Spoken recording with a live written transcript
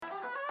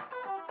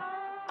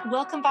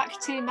Welcome back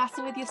to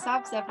Natter with Your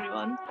Sabs,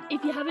 everyone.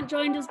 If you haven't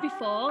joined us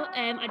before,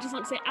 I just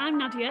want to say I'm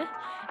Nadia,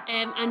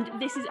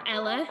 and this is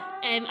Ella,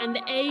 and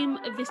the aim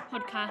of this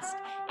podcast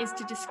is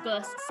to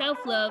discuss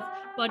self-love,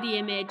 body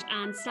image,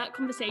 and start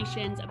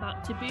conversations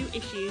about taboo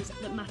issues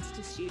that matter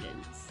to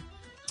students.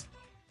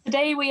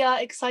 Today we are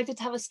excited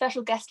to have a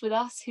special guest with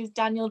us, who's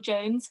Daniel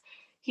Jones.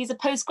 He's a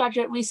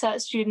postgraduate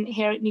research student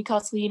here at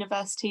Newcastle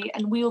University,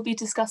 and we will be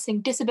discussing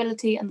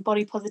disability and the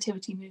body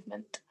positivity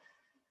movement.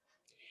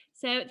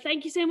 So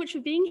thank you so much for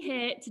being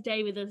here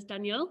today with us,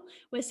 Daniel.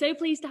 We're so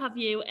pleased to have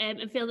you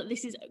and feel that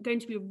this is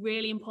going to be a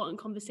really important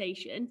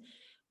conversation.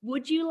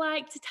 Would you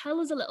like to tell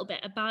us a little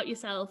bit about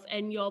yourself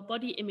and your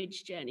body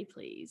image journey,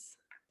 please?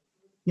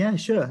 Yeah,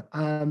 sure.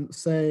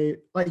 So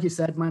like you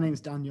said, my name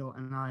is Daniel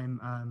and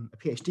I'm a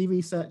PhD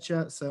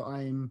researcher. So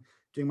I'm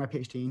doing my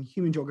PhD in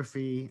human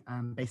geography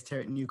based here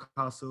at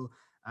Newcastle.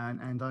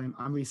 And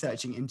I'm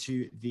researching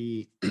into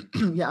the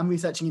I'm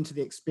researching into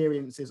the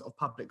experiences of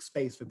public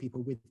space for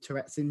people with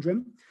Tourette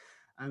syndrome.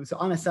 So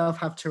I myself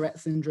have Tourette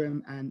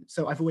syndrome, and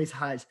so I've always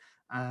had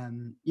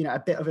a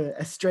bit of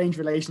a strange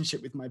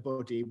relationship with my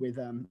body,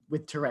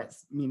 with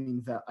Tourette's,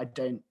 meaning that I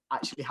don't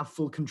actually have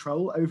full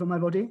control over my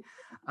body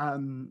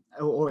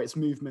or its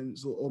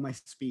movements or my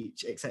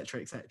speech,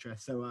 etc., etc.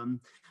 So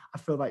I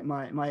feel like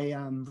my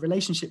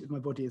relationship with my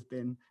body has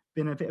been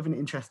a bit of an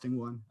interesting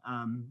one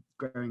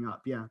growing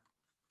up. Yeah.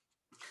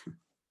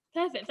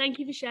 Perfect. Thank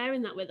you for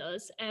sharing that with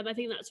us. I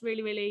think that's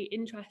really, really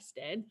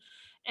interesting.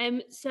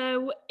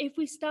 So if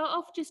we start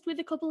off just with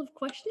a couple of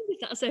questions,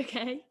 if that's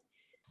okay.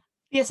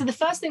 Yeah, so the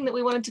first thing that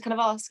we wanted to kind of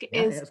ask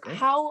is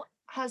how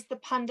has the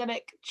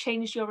pandemic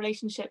changed your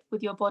relationship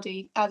with your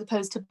body as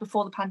opposed to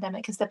before the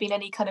pandemic? Has there been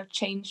any kind of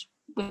change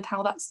with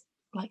how that's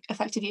like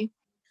affected you?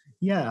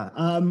 Yeah,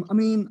 I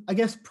mean, I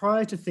guess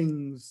prior to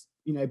things,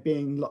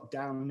 being locked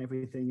down and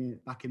everything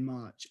back in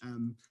March,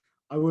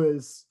 I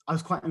was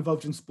quite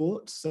involved in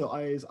sports. So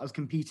I was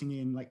competing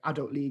in like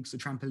adult leagues, so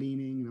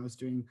trampolining, and I was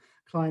doing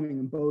climbing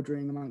and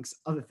bouldering amongst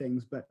other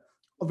things. But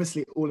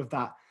obviously all of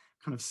that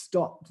kind of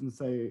stopped. And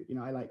so,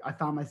 I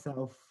found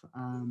myself,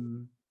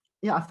 kind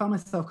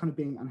of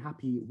being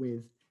unhappy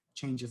with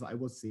changes that I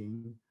was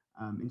seeing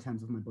in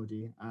terms of my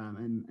body.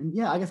 And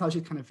I guess I was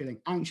just kind of feeling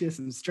anxious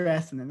and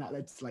stressed. And then that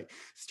led to like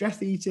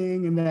stress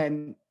eating. And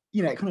then,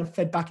 it kind of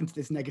fed back into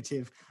this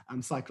negative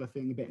cycle of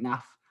feeling a bit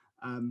naff.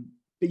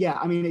 But yeah,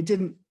 I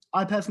mean,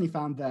 I personally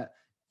found that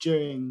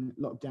during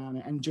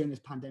lockdown and during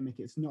this pandemic,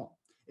 it's not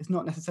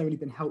necessarily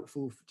been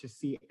helpful to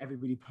see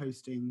everybody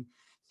posting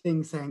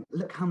things saying,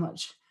 look how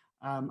much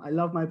I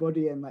love my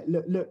body, and like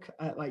look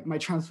at like my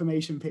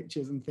transformation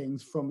pictures and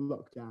things from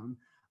lockdown.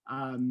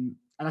 And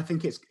I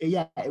think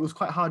it was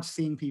quite hard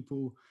seeing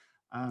people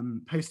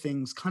post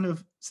things kind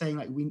of saying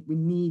like we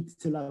need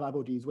to love our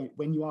bodies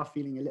when you are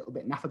feeling a little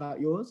bit naff about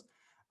yours.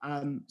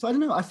 So I don't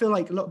know, I feel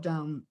like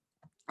lockdown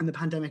and the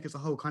pandemic as a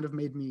whole kind of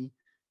made me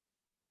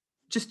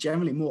just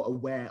generally more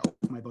aware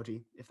of my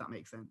body, if that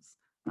makes sense,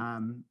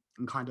 and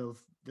kind of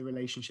the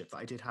relationship that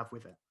I did have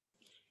with it.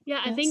 Yeah,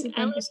 I think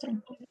Ella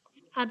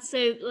had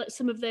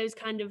some of those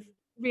kind of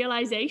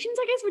realizations,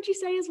 I guess, would you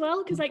say as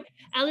well? Because like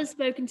Ella's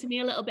spoken to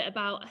me a little bit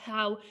about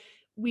how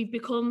we've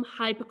become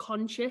hyper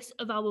conscious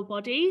of our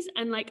bodies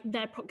and like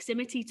their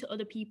proximity to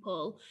other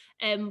people,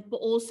 but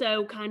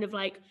also kind of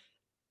like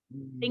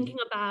thinking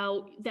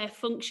about their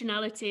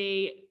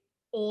functionality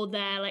or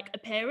their like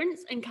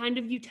appearance, and kind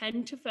of you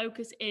tend to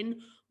focus in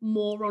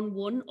more on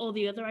one or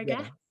the other, I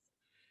guess.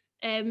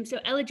 So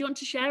Ella, do you want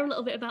to share a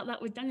little bit about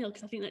that with Daniel?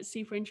 Because I think that's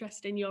super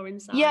interesting, your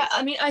insight. Yeah,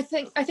 I mean, I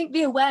think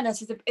the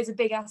awareness is a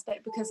big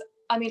aspect, because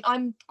I mean,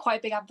 I'm quite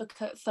a big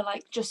advocate for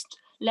like just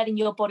letting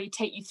your body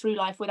take you through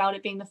life without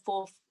it being the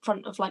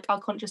forefront of like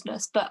our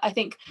consciousness. But I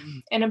think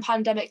in a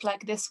pandemic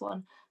like this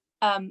one,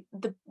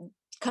 the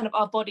kind of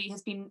our body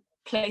has been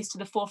placed to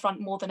the forefront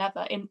more than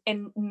ever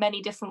in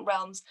many different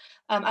realms.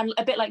 And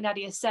a bit like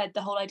Nadia said,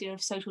 the whole idea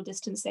of social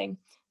distancing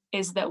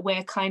is that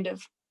we're kind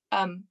of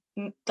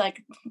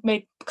like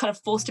made kind of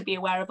forced to be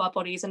aware of our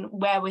bodies and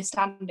where we're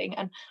standing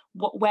and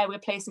where we're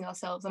placing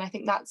ourselves. And I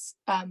think that's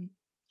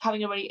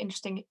having a really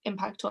interesting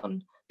impact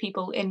on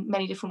people in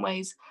many different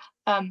ways,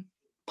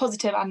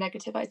 positive and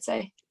negative, I'd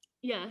say.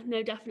 Yeah,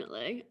 no,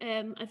 definitely.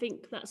 I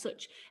think that's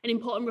such an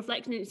important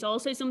reflection. It's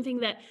also something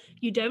that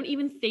you don't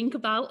even think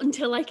about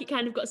until like it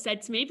kind of got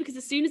said to me, because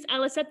as soon as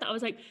Ella said that, I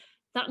was like,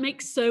 that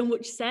makes so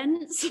much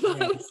sense. But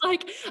yeah. I was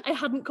like, I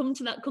hadn't come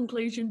to that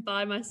conclusion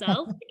by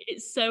myself.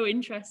 It's so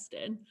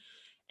interesting.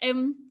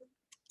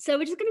 So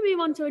we're just going to move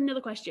on to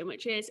another question,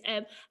 which is,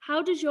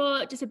 how does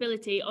your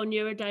disability or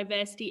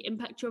neurodiversity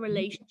impact your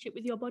relationship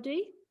with your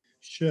body?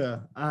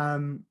 Sure.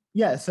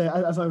 So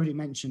as I already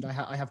mentioned,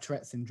 I have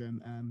Tourette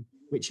syndrome,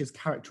 which is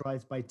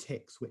characterized by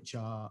tics, which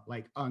are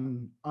like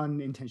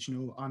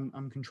unintentional,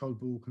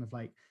 uncontrollable kind of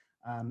like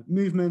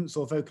movements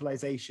or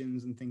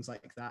vocalizations and things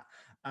like that.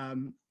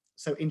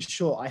 So in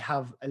short, I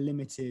have a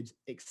limited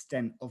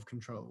extent of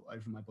control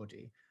over my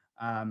body.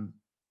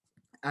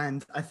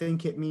 And I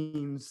think it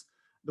means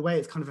the way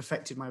it's kind of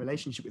affected my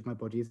relationship with my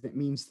body is it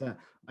means that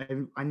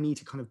I need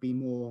to kind of be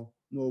more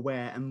more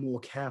aware and more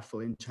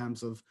careful in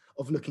terms of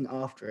looking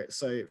after it.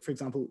 So for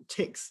example,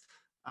 ticks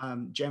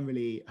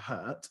generally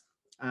hurt.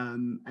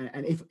 And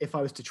if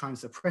I was to try and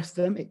suppress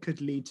them, it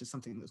could lead to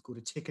something that's called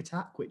a tick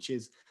attack, which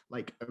is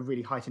like a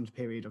really heightened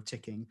period of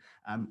ticking,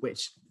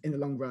 which in the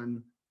long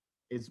run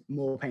is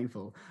more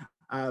painful.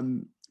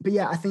 But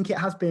yeah, I think it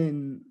has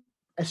been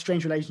a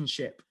strange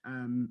relationship,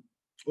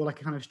 or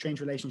like a kind of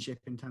strange relationship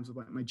in terms of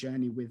like my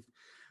journey with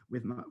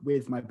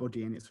my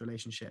body and its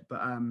relationship.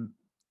 But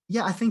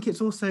yeah, I think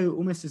it's also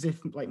almost as if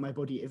like my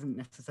body isn't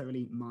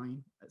necessarily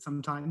mine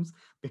sometimes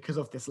because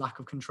of this lack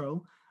of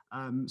control.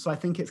 So I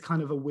think it's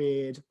kind of a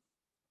weird,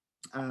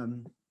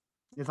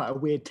 there's like a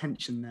weird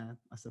tension there,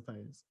 I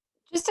suppose.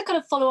 Just to kind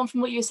of follow on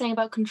from what you were saying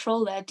about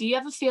control there, do you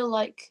ever feel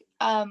like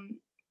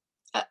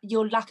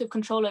your lack of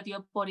control over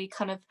your body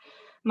kind of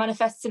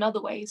manifests in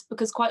other ways?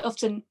 Because quite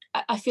often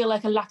I feel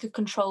like a lack of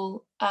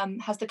control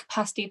has the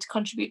capacity to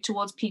contribute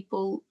towards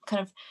people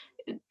kind of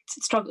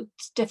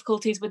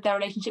difficulties with their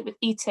relationship with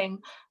eating.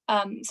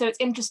 So it's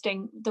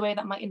interesting the way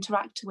that might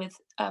interact with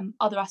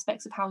other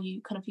aspects of how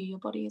you kind of view your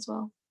body as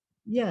well.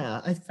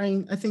 Yeah, I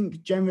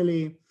think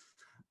generally,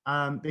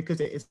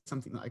 because it is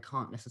something that I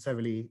can't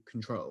necessarily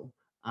control,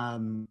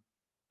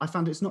 I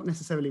found it's not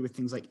necessarily with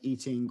things like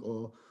eating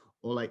or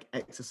like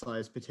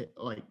exercise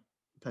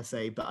per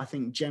se, but I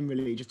think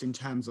generally just in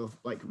terms of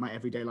like my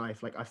everyday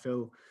life, like I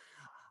feel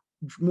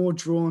more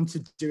drawn to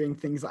doing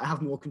things that I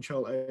have more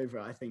control over,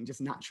 I think just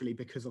naturally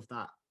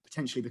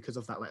potentially because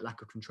of that like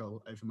lack of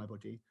control over my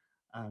body.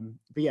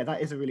 But yeah,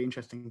 that is a really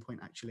interesting point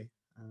actually,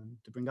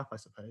 to bring up, I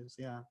suppose.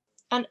 Yeah.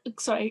 And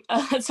sorry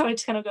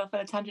to kind of go off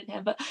on a tangent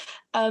here, but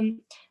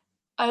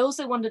I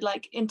also wondered,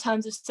 like, in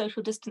terms of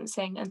social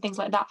distancing and things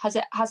like that, has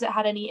it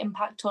had any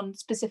impact on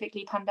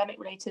specifically pandemic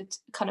related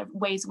kind of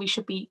ways we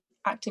should be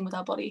acting with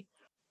our body?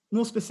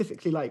 More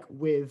specifically, like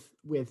with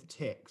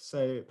tics.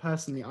 So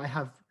personally, I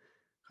have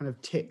kind of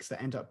tics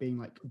that end up being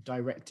like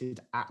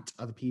directed at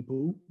other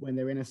people when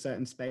they're in a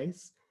certain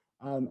space.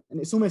 And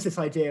it's almost this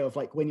idea of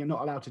like when you're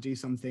not allowed to do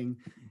something,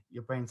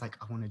 your brain's like,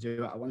 I want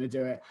to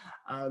do it.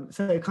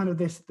 So kind of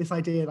this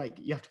idea, like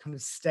you have to kind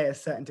of stay a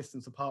certain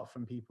distance apart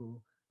from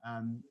people.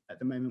 At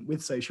the moment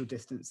with social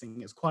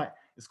distancing, it's quite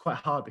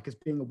hard because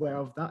being aware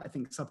of that, I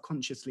think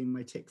subconsciously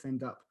my tics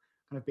end up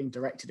kind of being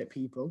directed at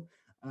people.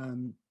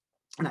 And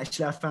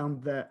actually I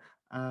found that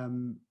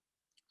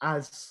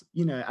as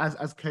you know, as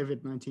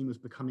COVID-19 was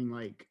becoming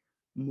like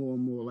more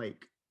and more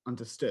like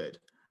understood,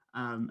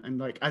 and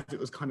like as it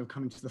was kind of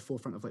coming to the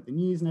forefront of like the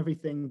news and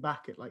everything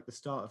back at like the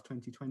start of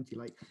 2020,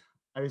 like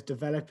I was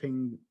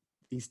developing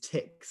these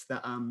tics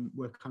that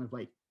were kind of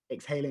like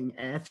exhaling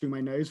air through my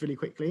nose really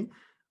quickly,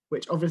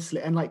 which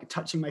obviously, and like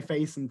touching my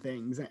face and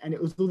things, and it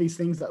was all these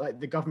things that like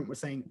the government was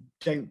saying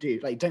don't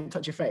do, like don't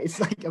touch your face,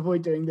 like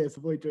avoid doing this,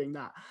 avoid doing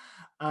that.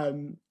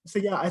 So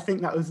yeah, I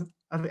think that was,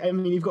 I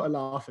mean, you've got to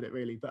laugh at it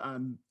really, but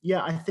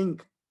yeah, I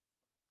think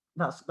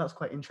that's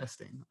quite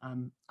interesting.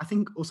 I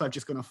think also I've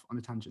just gone off on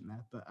a tangent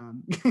there, but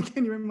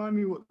can you remind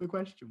me what the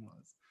question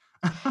was?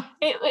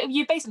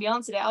 You basically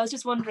answered it. I was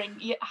just wondering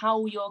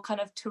how your kind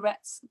of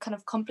Tourette's kind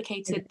of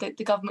complicated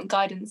the government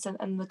guidance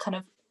and the kind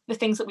of the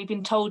things that we've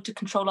been told to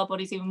control our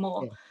bodies even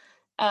more.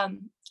 Yeah.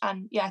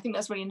 And yeah, I think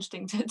that's really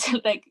interesting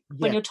to like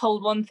when you're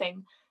told one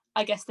thing,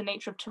 I guess the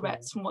nature of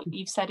Tourette's from what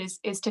you've said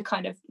is to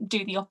kind of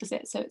do the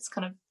opposite. So it's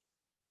kind of,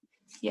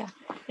 yeah,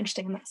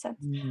 interesting in that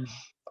sense.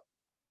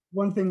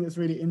 One thing that's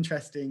really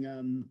interesting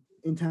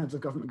in terms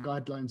of government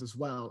guidelines as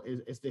well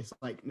is this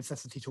like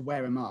necessity to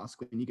wear a mask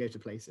when you go to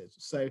places.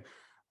 So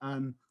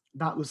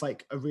that was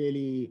like a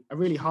really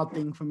hard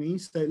thing for me.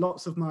 So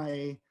lots of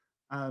my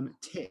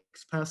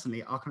tics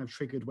personally are kind of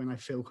triggered when I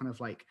feel kind of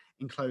like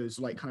enclosed,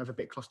 like kind of a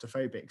bit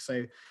claustrophobic.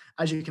 So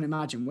as you can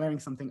imagine, wearing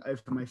something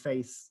over my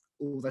face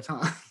all the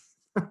time,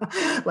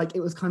 like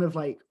it was kind of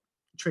like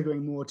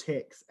triggering more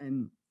tics,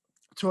 and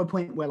to a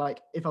point where like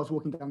if I was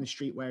walking down the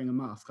street wearing a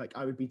mask, like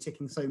I would be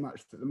ticking so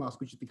much that the mask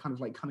would just be kind of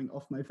like coming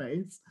off my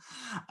face,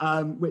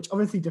 which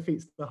obviously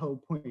defeats the whole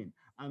point.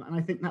 And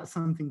I think that's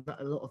something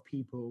that a lot of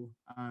people,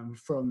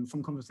 from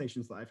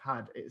conversations that I've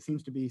had, it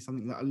seems to be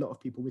something that a lot of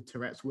people with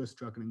Tourette's were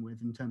struggling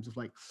with in terms of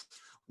like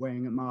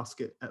wearing a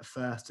mask at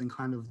first, and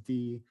kind of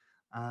the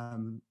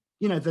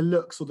you know, the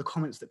looks or the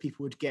comments that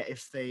people would get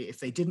if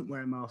they didn't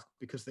wear a mask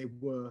because they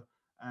were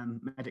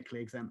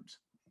medically exempt,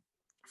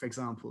 for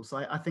example. So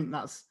I think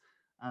that's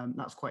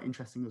quite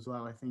interesting as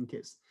well. I think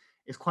it's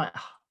quite,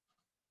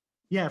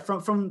 yeah,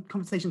 from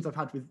conversations I've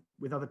had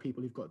with other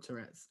people who've got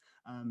Tourette's,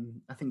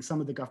 I think some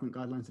of the government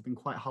guidelines have been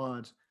quite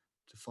hard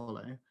to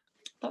follow.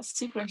 That's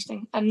super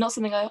interesting and not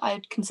something I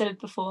had considered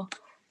before.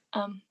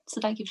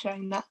 So thank you for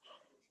sharing that.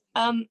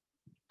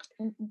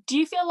 Do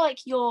you feel like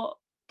your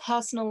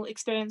personal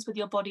experience with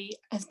your body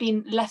has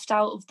been left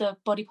out of the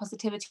body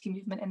positivity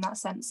movement in that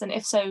sense? And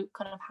if so,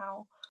 kind of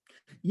how?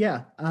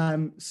 Yeah,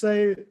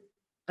 so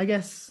I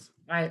guess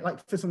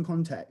like for some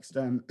context,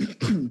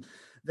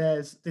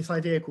 there's this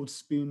idea called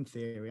spoon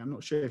theory. I'm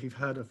not sure if you've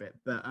heard of it,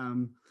 but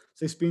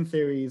so spoon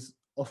theory is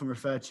often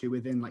referred to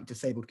within like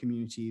disabled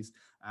communities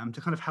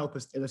to kind of help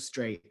us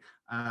illustrate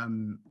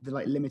the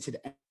like limited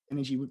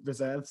energy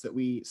reserves that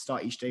we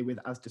start each day with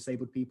as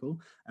disabled people.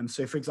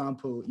 So for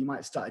example, you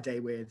might start a day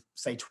with,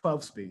 say,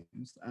 12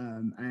 spoons,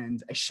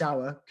 and a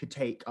shower could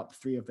take up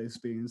 3 of those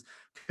spoons.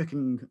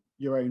 Cooking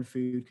your own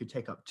food could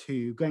take up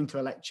 2, going to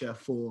a lecture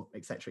 4,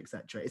 etc.,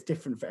 etc. It's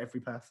different for every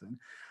person.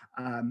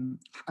 And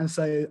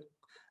so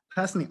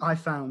personally, I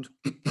found,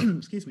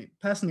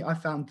 personally, I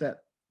found that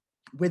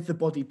with the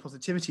body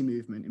positivity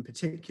movement in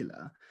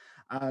particular,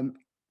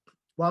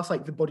 whilst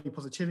like the body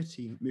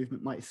positivity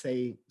movement might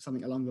say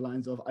something along the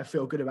lines of, I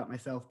feel good about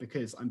myself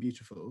because I'm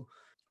beautiful,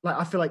 like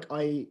I feel like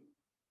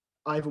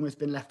I've almost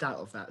been left out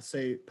of that.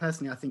 So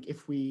personally, I think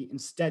if we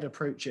instead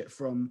approach it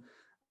from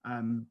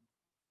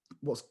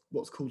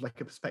what's called like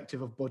a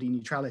perspective of body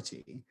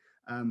neutrality,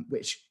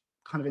 which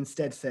kind of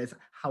instead says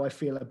how I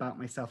feel about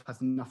myself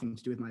has nothing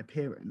to do with my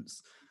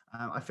appearance,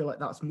 I feel like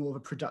that's more of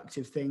a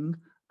productive thing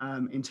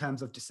in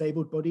terms of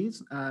disabled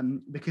bodies,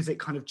 because it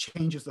kind of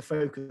changes the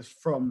focus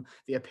from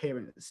the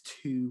appearance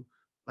to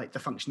like the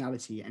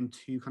functionality and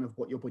to kind of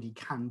what your body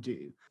can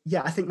do.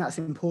 Yeah, I think that's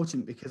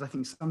important, because I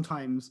think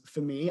sometimes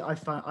for me, I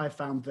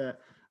found that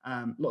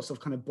lots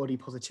of kind of body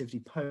positivity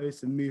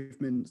posts and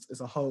movements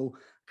as a whole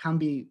can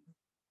be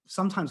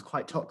sometimes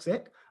quite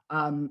toxic.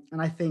 And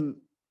I think,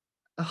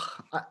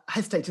 I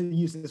hesitate to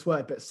use this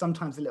word, but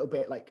sometimes a little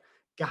bit like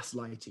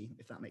gaslighty,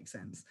 if that makes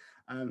sense.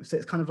 So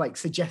it's kind of like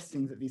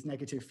suggesting that these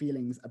negative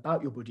feelings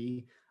about your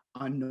body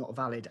are not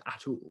valid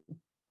at all.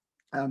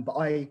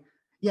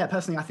 But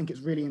personally, I think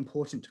it's really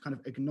important to kind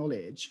of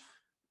acknowledge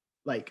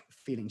like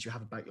feelings you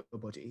have about your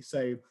body.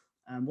 So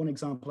one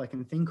example I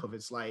can think of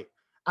is like,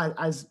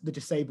 as the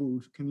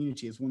disabled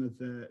community is one of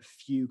the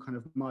few kind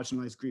of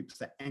marginalized groups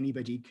that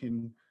anybody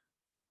can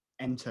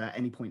enter at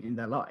any point in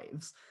their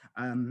lives.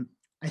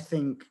 I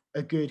think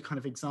a good kind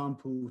of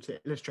example to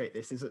illustrate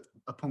this is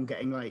upon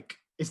getting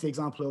it's the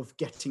example of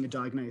getting a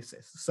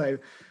diagnosis. So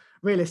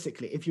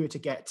realistically, if you were to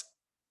get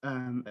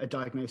a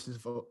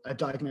diagnosis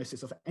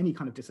of any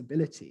kind of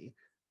disability,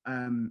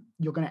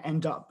 you're going to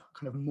end up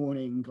kind of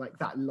mourning like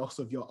that loss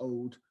of your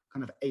old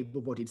kind of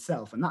able-bodied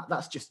self, and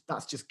that's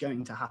just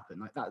going to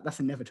happen. Like that's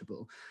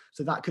inevitable.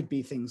 So that could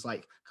be things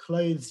like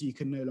clothes you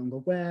can no longer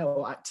wear,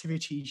 or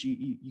activities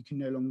you can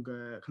no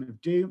longer kind of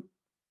do.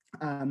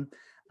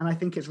 And I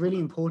think it's really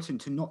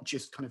important to not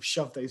just kind of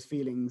shove those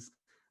feelings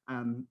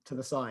to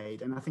the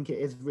side. And I think it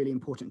is really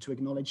important to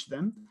acknowledge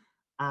them.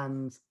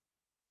 And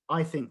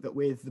I think that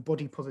with the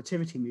body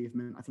positivity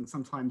movement, I think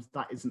sometimes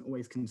that isn't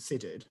always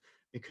considered,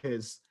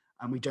 because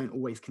we don't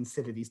always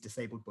consider these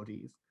disabled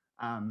bodies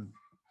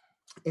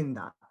in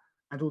that.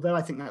 And although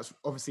I think that's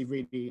obviously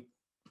really,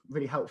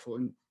 really helpful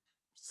and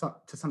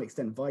to some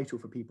extent vital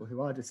for people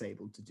who are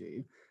disabled to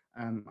do,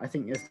 I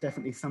think there's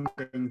definitely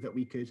something that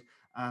we could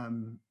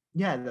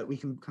that we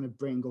can kind of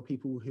bring, or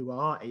people who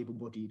are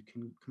able-bodied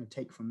can kind of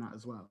take from that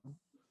as well,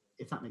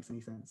 if that makes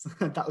any sense.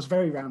 That was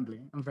very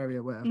rambling, I'm very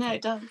aware. No,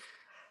 it does.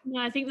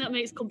 No, I think that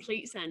makes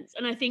complete sense.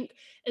 And I think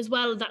as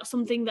well, that's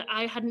something that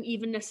I hadn't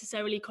even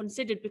necessarily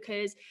considered,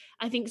 because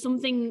I think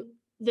something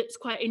that's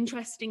quite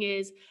interesting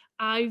is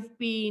I've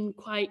been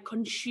quite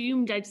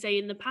consumed, I'd say,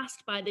 in the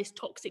past by this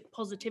toxic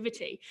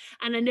positivity.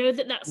 And I know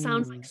that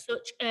sounds like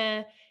such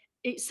a,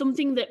 it's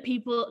something that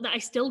I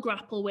still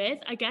grapple with,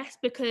 I guess,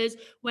 because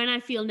when I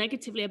feel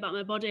negatively about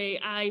my body,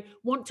 I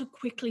want to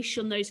quickly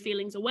shun those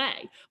feelings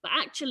away. But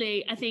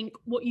actually, I think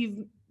what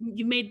you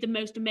made the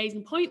most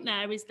amazing point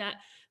there is that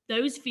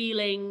those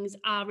feelings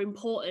are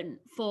important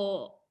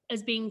for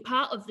as being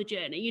part of the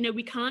journey. You know,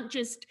 we can't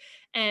just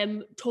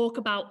talk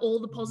about all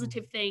the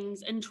positive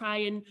things and try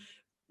and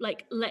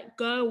like let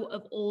go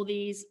of all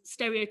these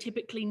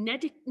stereotypically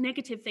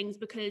negative things,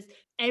 because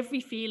every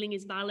feeling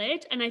is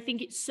valid. And I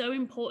think it's so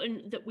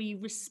important that we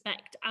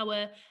respect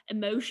our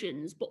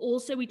emotions, but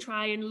also we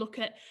try and look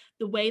at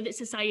the way that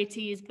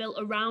society is built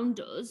around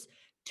us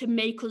to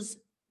make us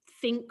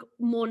think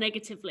more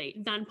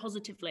negatively than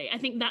positively. I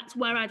think that's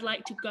where I'd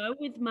like to go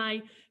with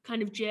my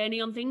kind of journey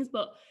on things.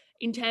 But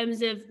in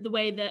terms of the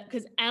way that,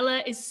 because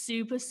Ella is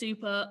super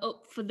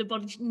up for the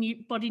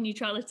body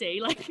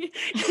neutrality, like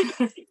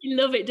you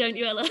love it, don't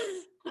you, Ella?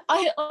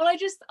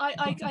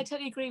 I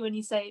totally agree when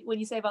you say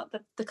about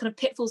the kind of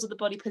pitfalls of the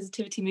body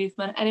positivity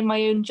movement. And in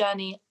my own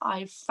journey,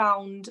 I've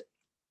found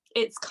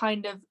it's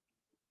kind of,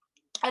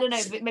 I don't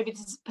know, maybe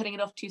this is putting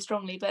it off too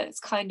strongly, but it's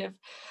kind of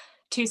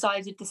two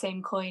sides of the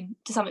same coin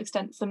to some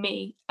extent for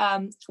me,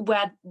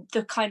 where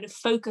the kind of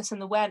focus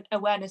and the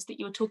awareness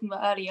that you were talking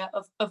about earlier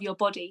of your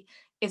body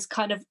is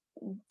kind of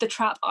the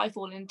trap I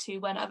fall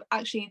into, when I've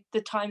actually, the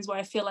times where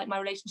I feel like my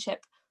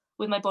relationship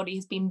with my body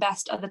has been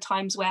best are the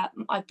times where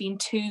I've been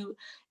too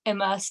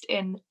immersed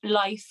in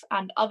life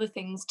and other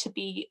things to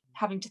be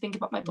having to think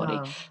about my body.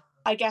 Wow.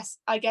 I guess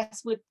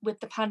with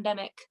the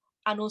pandemic,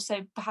 and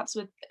also perhaps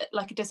with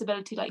like a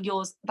disability like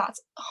yours,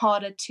 that's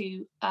harder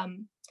to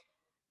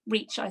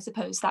reach, I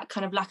suppose, that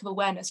kind of lack of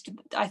awareness.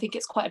 I think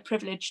it's quite a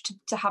privilege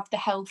to have the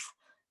health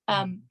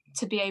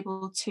to be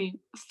able to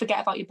forget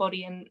about your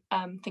body and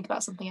think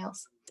about something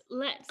else.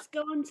 let's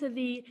go on to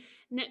the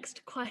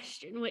next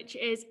question, which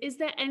is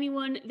there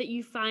anyone that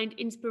you find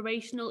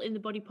inspirational in the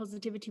body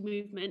positivity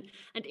movement?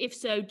 And if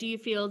so, do you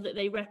feel that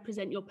they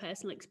represent your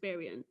personal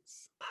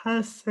experience?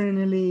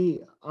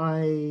 Personally,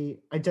 I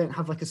don't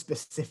have like a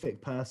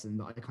specific person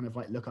that I kind of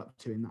like look up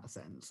to in that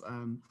sense.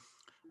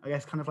 I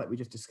guess kind of like we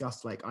just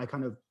discussed, like I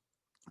kind of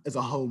as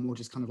a whole more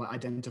just kind of like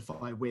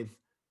identify with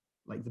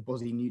like the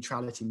body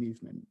neutrality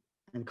movement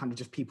and kind of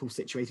just people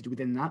situated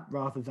within that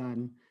rather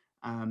than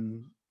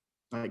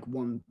like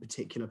one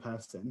particular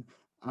person.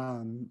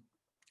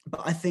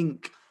 But I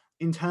think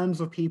in terms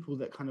of people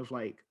that kind of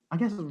like, I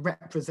guess,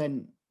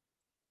 represent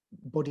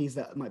bodies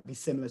that might be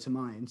similar to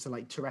mine, so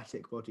like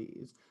Tourettic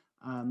bodies,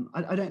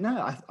 I don't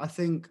know. I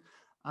think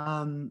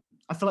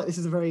I feel like this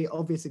is a very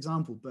obvious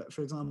example, but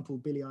for example,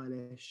 Billie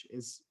Eilish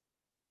is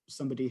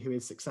somebody who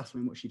is successful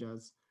in what she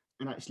does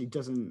and actually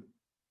doesn't,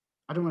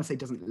 I don't want to say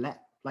doesn't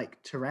let like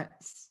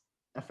Tourette's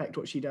affect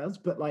what she does,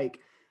 but like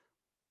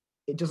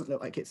it doesn't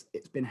look like it's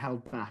been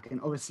held back. And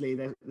obviously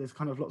there's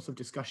kind of lots of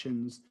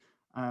discussions,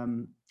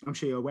 I'm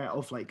sure you're aware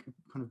of, like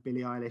kind of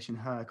Billie Eilish and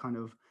her kind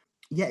of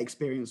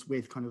experience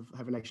with kind of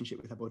her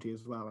relationship with her body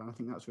as well. And I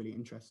think that's really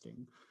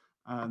interesting.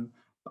 But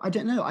I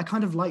don't know, I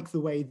kind of like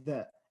the way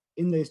that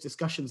in those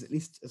discussions, at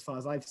least as far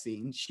as I've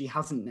seen, she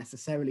hasn't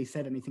necessarily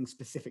said anything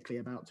specifically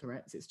about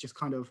Tourette's. It's just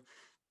kind of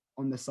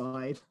on the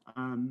side.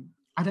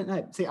 I don't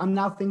know. See, I'm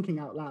now thinking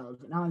out loud,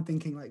 but now I'm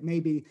thinking like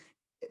maybe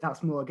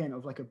that's more again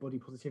of like a body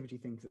positivity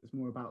thing. So it's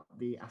more about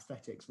the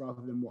aesthetics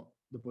rather than what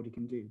the body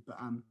can do. But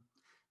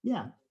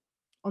yeah,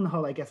 on the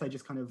whole, I guess I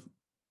just kind of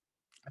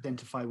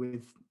identify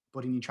with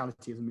body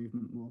neutrality as a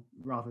movement more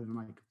rather than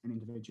like an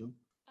individual.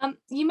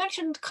 You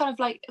mentioned kind of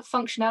like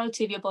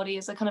functionality of your body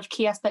as a kind of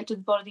key aspect of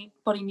the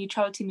body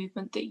neutrality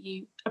movement that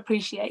you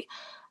appreciate.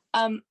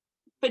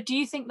 But do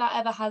you think that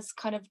ever has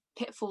kind of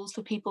pitfalls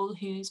for people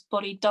whose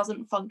body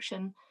doesn't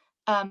function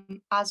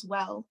as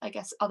well, I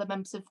guess, other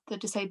members of the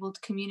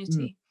disabled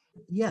community?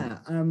 Yeah,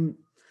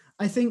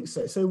 I think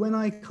so. So when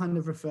I kind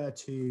of refer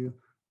to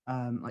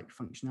like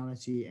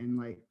functionality and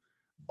like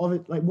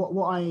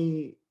what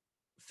I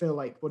feel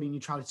like body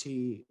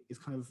neutrality is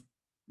kind of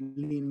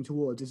leaning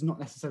towards is not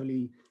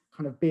necessarily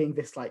kind of being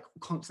this like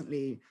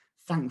constantly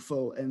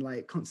thankful and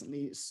like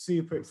constantly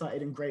super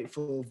excited and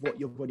grateful of what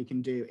your body can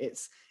do.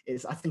 It's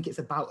I think it's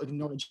about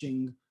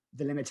acknowledging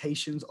the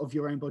limitations of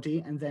your own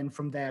body, and then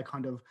from there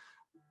kind of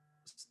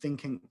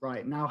thinking,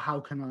 right, now how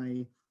can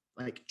I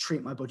like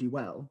treat my body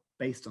well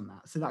based on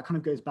that? So that kind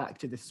of goes back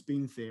to the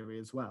spoon theory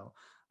as well.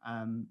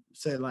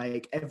 So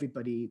like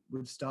everybody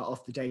would start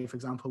off the day, for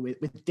example,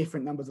 with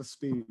different numbers of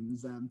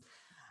spoons,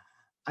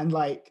 and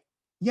like,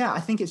 yeah,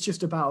 I think it's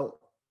just about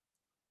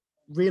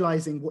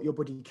realizing what your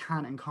body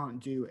can and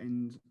can't do,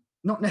 and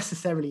not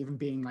necessarily even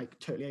being like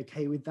totally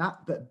okay with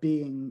that, but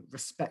being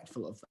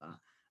respectful of that.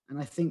 And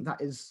I think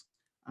that is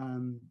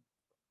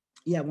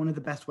one of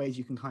the best ways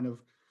you can kind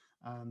of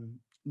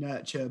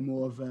nurture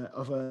more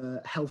of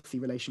a healthy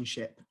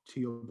relationship to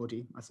your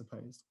body, I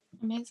suppose.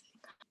 Amazing.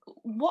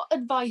 What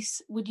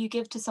advice would you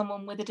give to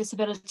someone with a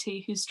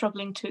disability who's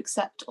struggling to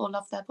accept or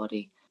love their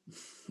body?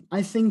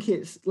 I think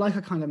it's like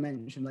I kind of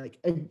mentioned, like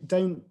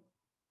don't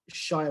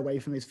shy away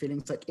from those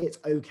feelings. Like it's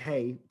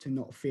okay to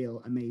not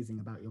feel amazing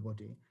about your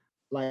body.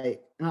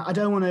 Like I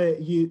don't want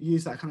to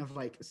use that kind of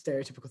like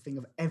stereotypical thing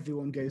of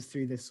everyone goes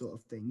through this sort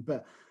of thing,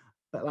 but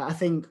like, I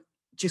think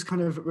just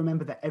kind of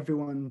remember that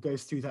everyone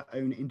goes through their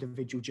own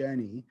individual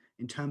journey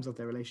in terms of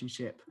their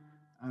relationship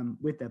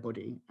with their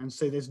body. And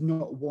so there's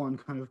not one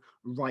kind of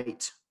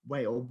right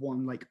way or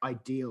one like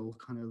ideal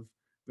kind of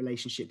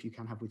relationship you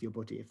can have with your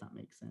body, if that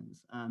makes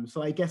sense.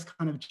 So I guess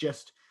kind of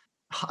just,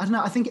 I don't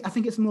know, I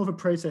think it's more of a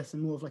process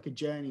and more of like a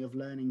journey of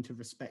learning to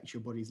respect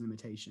your body's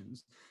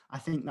limitations. I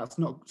think that's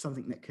not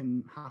something that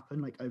can happen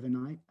like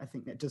overnight. I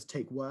think that does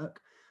take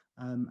work,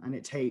 and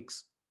it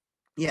takes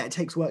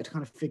work to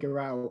kind of figure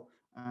out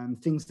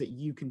things that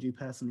you can do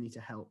personally to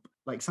help.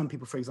 Like some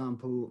people, for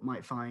example,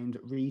 might find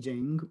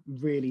reading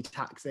really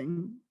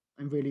taxing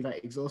and really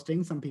like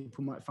exhausting. Some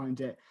people might find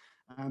it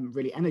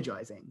really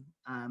energizing.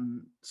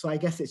 So I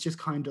guess it's just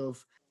kind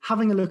of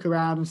having a look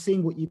around and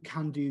seeing what you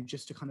can do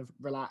just to kind of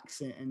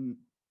relax it and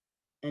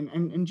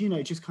you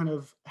know, just kind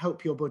of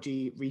help your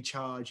body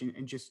recharge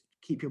and just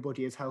keep your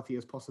body as healthy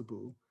as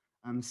possible,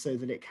 so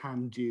that it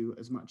can do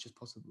as much as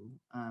possible.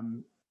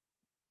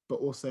 But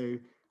also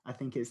I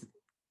think it's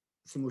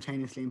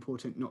simultaneously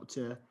important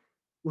to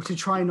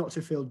try not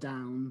to feel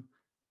down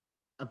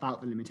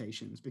about the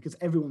limitations, because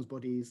everyone's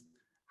bodies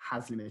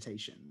has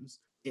limitations.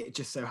 It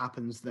just so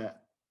happens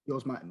that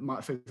yours might,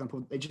 for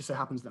example, it just so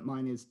happens that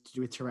mine is to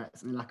do with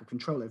Tourette's and a lack of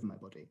control over my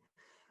body.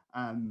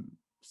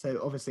 So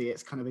obviously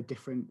it's kind of a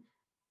different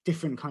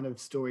kind of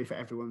story for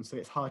everyone. So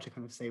it's hard to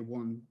kind of say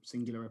one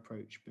singular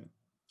approach, but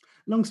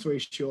long story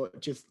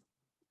short, just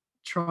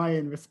try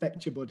and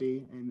respect your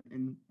body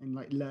and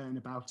like learn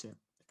about it,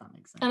 if that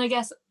makes sense. And I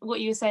guess what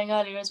you were saying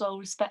earlier as well,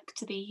 respect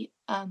to the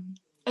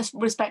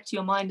respect to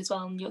your mind as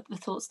well, and the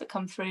thoughts that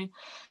come through.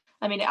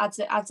 I mean, it adds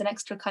an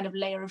extra kind of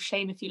layer of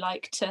shame, if you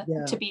like,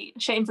 to be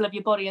shameful of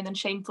your body and then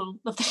shameful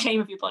of the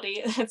shame of your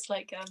body. It's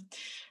like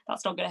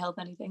that's not going to help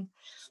anything.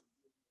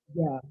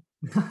 Yeah.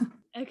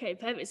 Okay,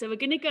 perfect. So we're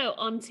going to go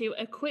on to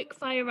a quick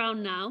fire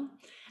round now.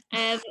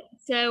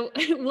 So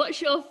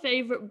what's your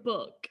favorite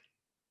book?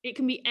 It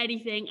can be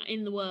anything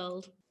in the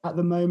world. At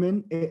the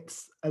moment,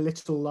 it's A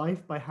Little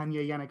Life by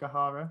Hanya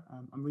Yanagihara.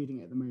 I'm reading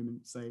it at the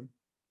moment, so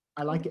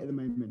I like it at the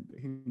moment, but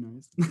who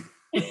knows?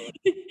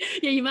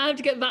 Yeah, you might have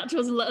to get back to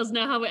us and let us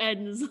know how it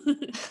ends.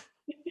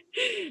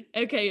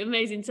 Okay,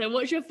 amazing. So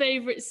what's your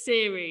favorite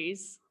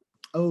series?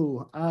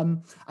 Oh,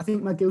 I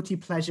think my guilty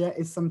pleasure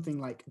is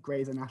something like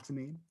Grey's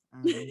Anatomy.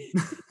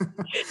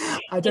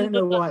 I don't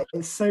know why.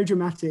 It's so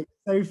dramatic,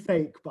 so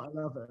fake, but I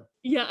love it.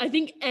 Yeah, I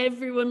think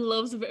everyone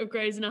loves a bit of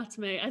Grey's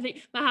Anatomy. I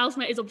think my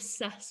housemate is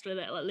obsessed with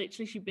it. Like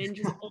literally, she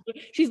binges.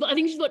 I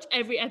think she's watched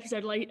every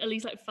episode like at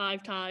least like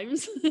 5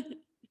 times.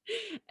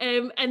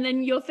 And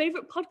then your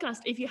favorite podcast,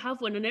 if you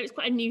have one. I know it's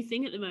quite a new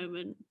thing at the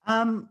moment.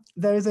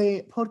 There is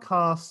a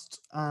podcast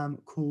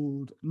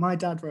called My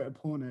Dad Wrote a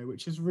Porno,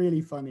 which is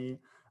really funny.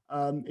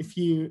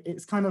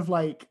 It's kind of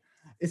like,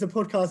 it's a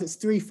podcast, it's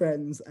 3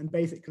 friends, and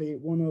basically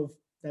one of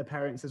their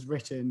parents has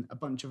written a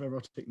bunch of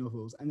erotic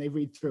novels and they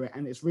read through it,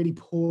 and it's really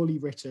poorly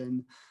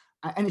written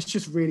and it's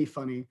just really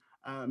funny.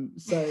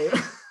 So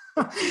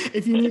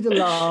if you need a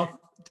laugh,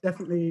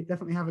 definitely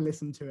have a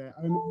listen to it.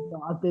 I remember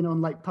I've been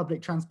on like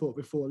public transport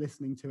before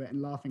listening to it and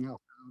laughing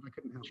out loud. I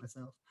couldn't help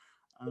myself.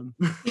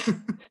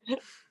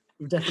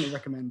 Would definitely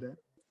recommend it.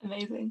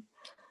 Amazing.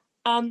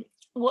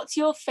 What's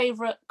your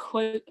favorite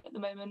quote at the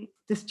moment?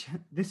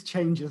 This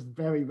changes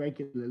very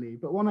regularly,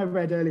 but one I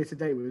read earlier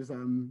today was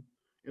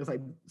it was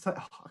like, so, I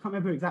can't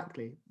remember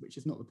exactly, which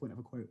is not the point of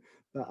a quote,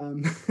 but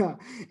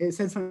it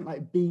said something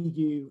like, "Be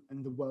you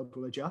and the world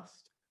will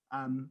adjust."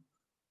 So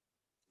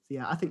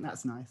yeah, I think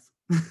that's nice.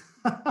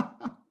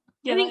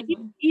 Yeah, I think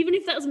even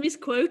if that's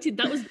misquoted,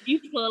 that was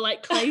beautiful.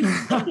 Like Clay.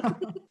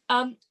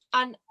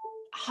 And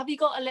have you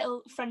got a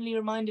little friendly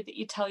reminder that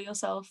you tell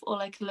yourself, or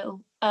like a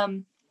little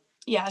kind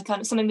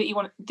of something that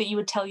you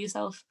would tell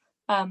yourself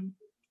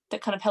that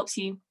kind of helps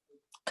you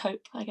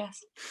cope, I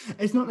guess?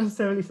 It's not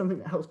necessarily something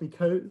that helps me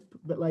cope,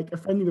 but like a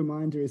friendly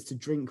reminder is to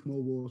drink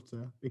more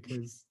water,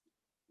 because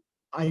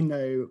I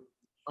know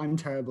I'm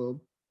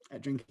terrible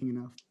at drinking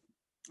enough,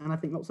 and I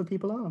think lots of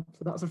people are.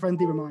 So that's a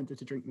friendly reminder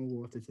to drink more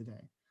water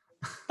today.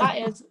 That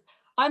is.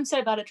 I'm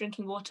so bad at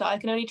drinking water. I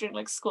can only drink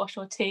like squash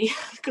or tea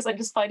because I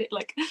just find it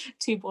like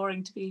too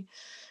boring to be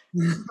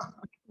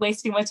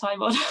wasting my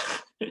time on.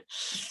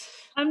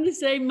 I'm the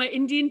same. My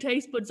Indian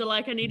taste buds are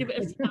like, I need a bit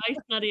of spice,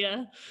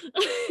 Nadia.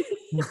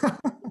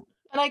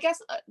 And I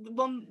guess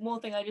one more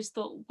thing I just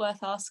thought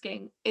worth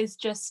asking is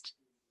just,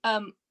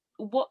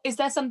 what is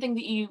there something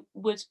that you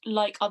would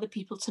like other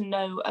people to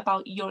know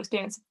about your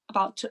experience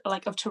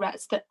of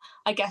Tourette's that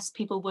I guess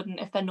people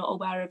wouldn't if they're not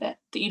aware of it,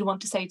 that you'd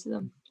want to say to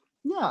them?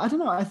 Yeah, I don't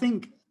know. I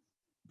think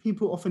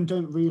people often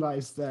don't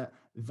realize that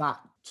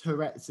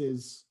Tourette's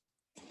is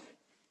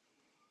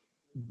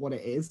what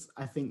it is.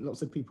 I think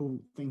lots of people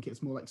think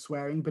it's more like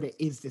swearing, but it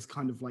is this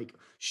kind of like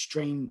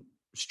strange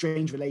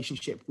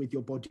relationship with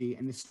your body,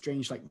 and this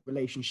strange like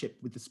relationship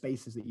with the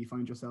spaces that you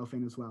find yourself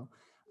in as well.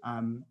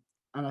 And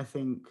I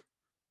think,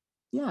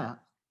 yeah,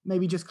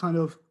 maybe just kind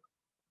of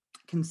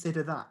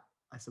consider that,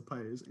 I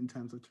suppose, in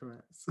terms of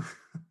Tourette's.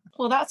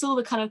 Well, that's all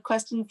the kind of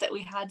questions that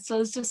we had. So I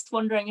was just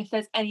wondering if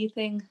there's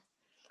anything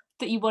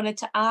that you wanted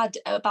to add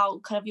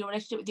about kind of your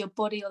relationship with your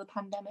body or the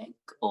pandemic,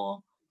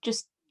 or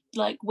just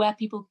like where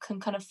people can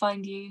kind of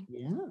find you.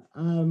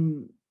 Yeah.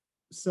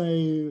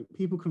 So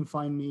people can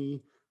find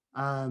me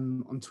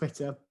on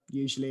Twitter.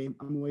 Usually,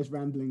 I'm always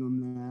rambling on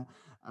there.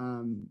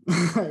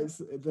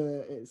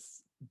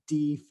 It's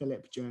D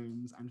Philip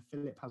Jones, and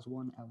Philip has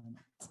 1 L in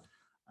it.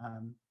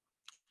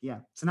 Yeah.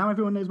 So now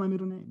everyone knows my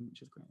middle name,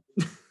 which is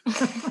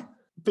great.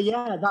 But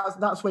yeah,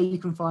 that's where you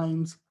can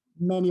find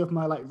many of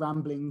my like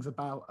ramblings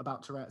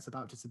about Tourette's,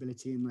 about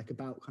disability, and like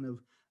about kind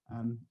of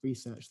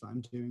research that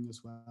I'm doing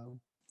as well.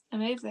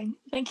 Amazing.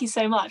 Thank you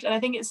so much. And I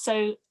think it's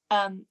so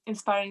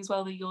inspiring as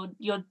well that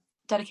you're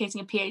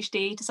dedicating a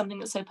PhD to something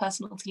that's so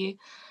personal to you.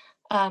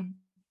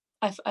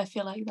 I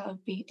feel like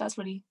that's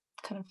really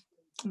kind of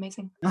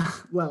amazing.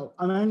 Well,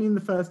 I'm only in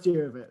the first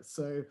year of it,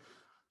 so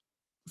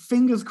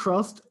fingers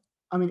crossed.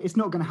 I mean, it's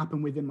not going to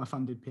happen within my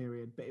funded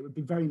period, but it would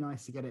be very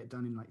nice to get it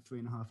done in like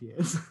 3.5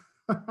 years.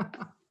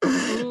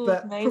 Ooh,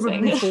 but amazing.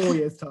 Probably 4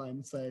 years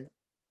time, so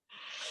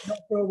not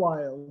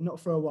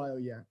for a while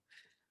yet.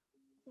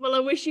 Well, I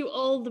wish you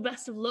all the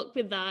best of luck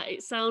with that.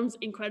 It sounds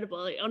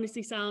incredible. It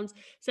honestly sounds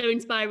so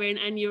inspiring,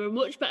 and you're a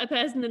much better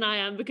person than I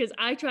am, because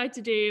I tried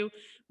to do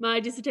my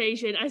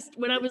dissertation.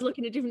 When I was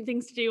looking at different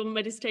things to do on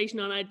my dissertation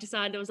I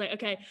decided, I was like,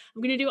 okay,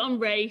 I'm going to do it on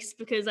race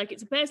because like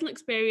it's a personal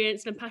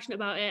experience and I'm passionate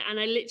about it. And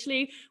I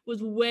literally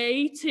was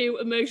way too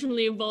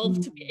emotionally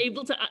involved to be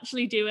able to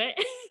actually do it.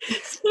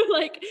 So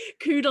like,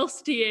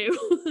 kudos to you.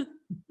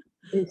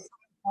 It's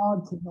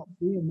hard to not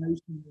be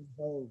emotionally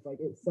involved. Like,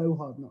 it's so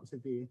hard not to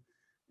be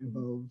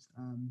involved.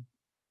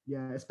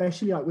 Yeah,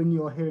 especially like when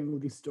you're hearing all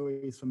these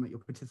stories from like your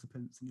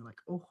participants and you're like,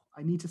 oh,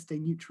 I need to stay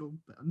neutral,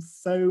 but I'm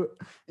so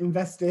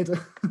invested.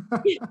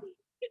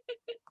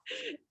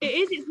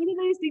 It's one of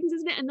those things,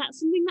 isn't it? And that's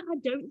something that I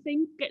don't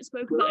think gets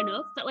spoken about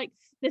enough, that like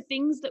the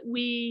things that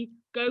we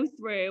go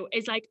through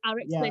is like our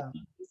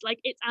expertise. Like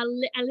it's our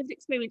lived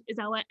experience is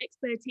our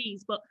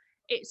expertise, but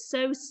it's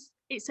so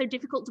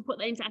difficult to put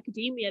that into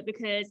academia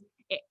because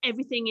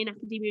everything in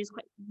academia is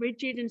quite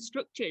rigid and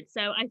structured.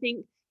 So I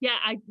think, yeah,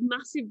 I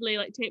massively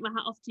like take my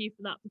hat off to you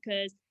for that,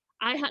 because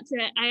I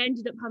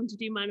ended up having to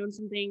do mine on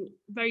something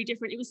very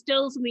different. It was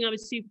still something I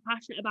was super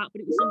passionate about,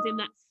 but it was something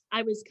that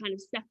I was kind of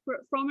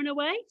separate from in a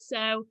way.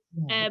 So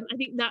I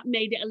think that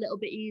made it a little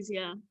bit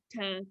easier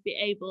to be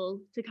able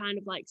to kind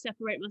of like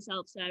separate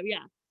myself. So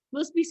yeah,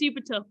 must be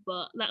super tough,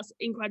 but that's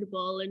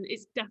incredible. And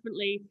it's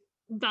definitely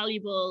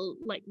valuable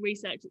like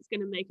research that's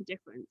going to make a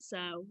difference.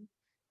 So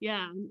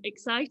yeah, I'm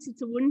excited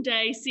to one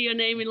day see your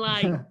name in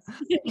lights.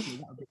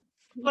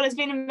 Well, it's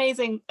been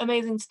amazing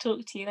to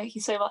talk to you. Thank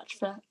you so much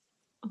for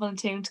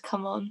volunteering to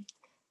come on.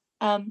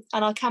 And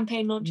our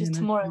campaign launches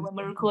tomorrow when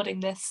we're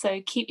recording this,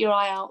 so keep your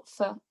eye out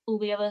for all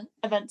the other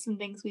events and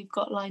things we've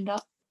got lined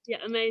up. Yeah,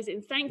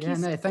 amazing. Thank you.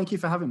 Thank you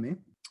for having me.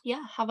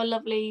 Yeah, have a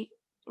lovely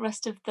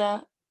rest of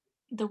the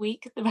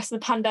week, the rest of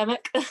the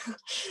pandemic.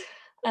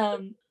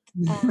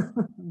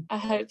 I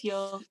hope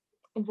you're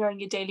enjoying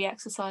your daily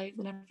exercise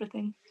and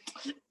everything.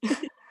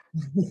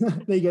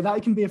 There you go.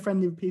 That can be a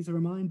friendly piece of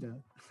reminder.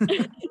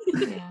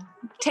 Yeah.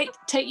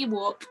 Take your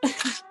walk.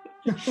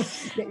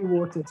 Get your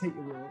water, take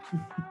your walk.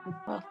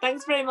 Well,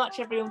 thanks very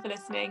much everyone for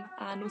listening,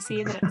 and we'll see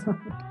you in the next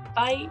one.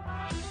 Bye.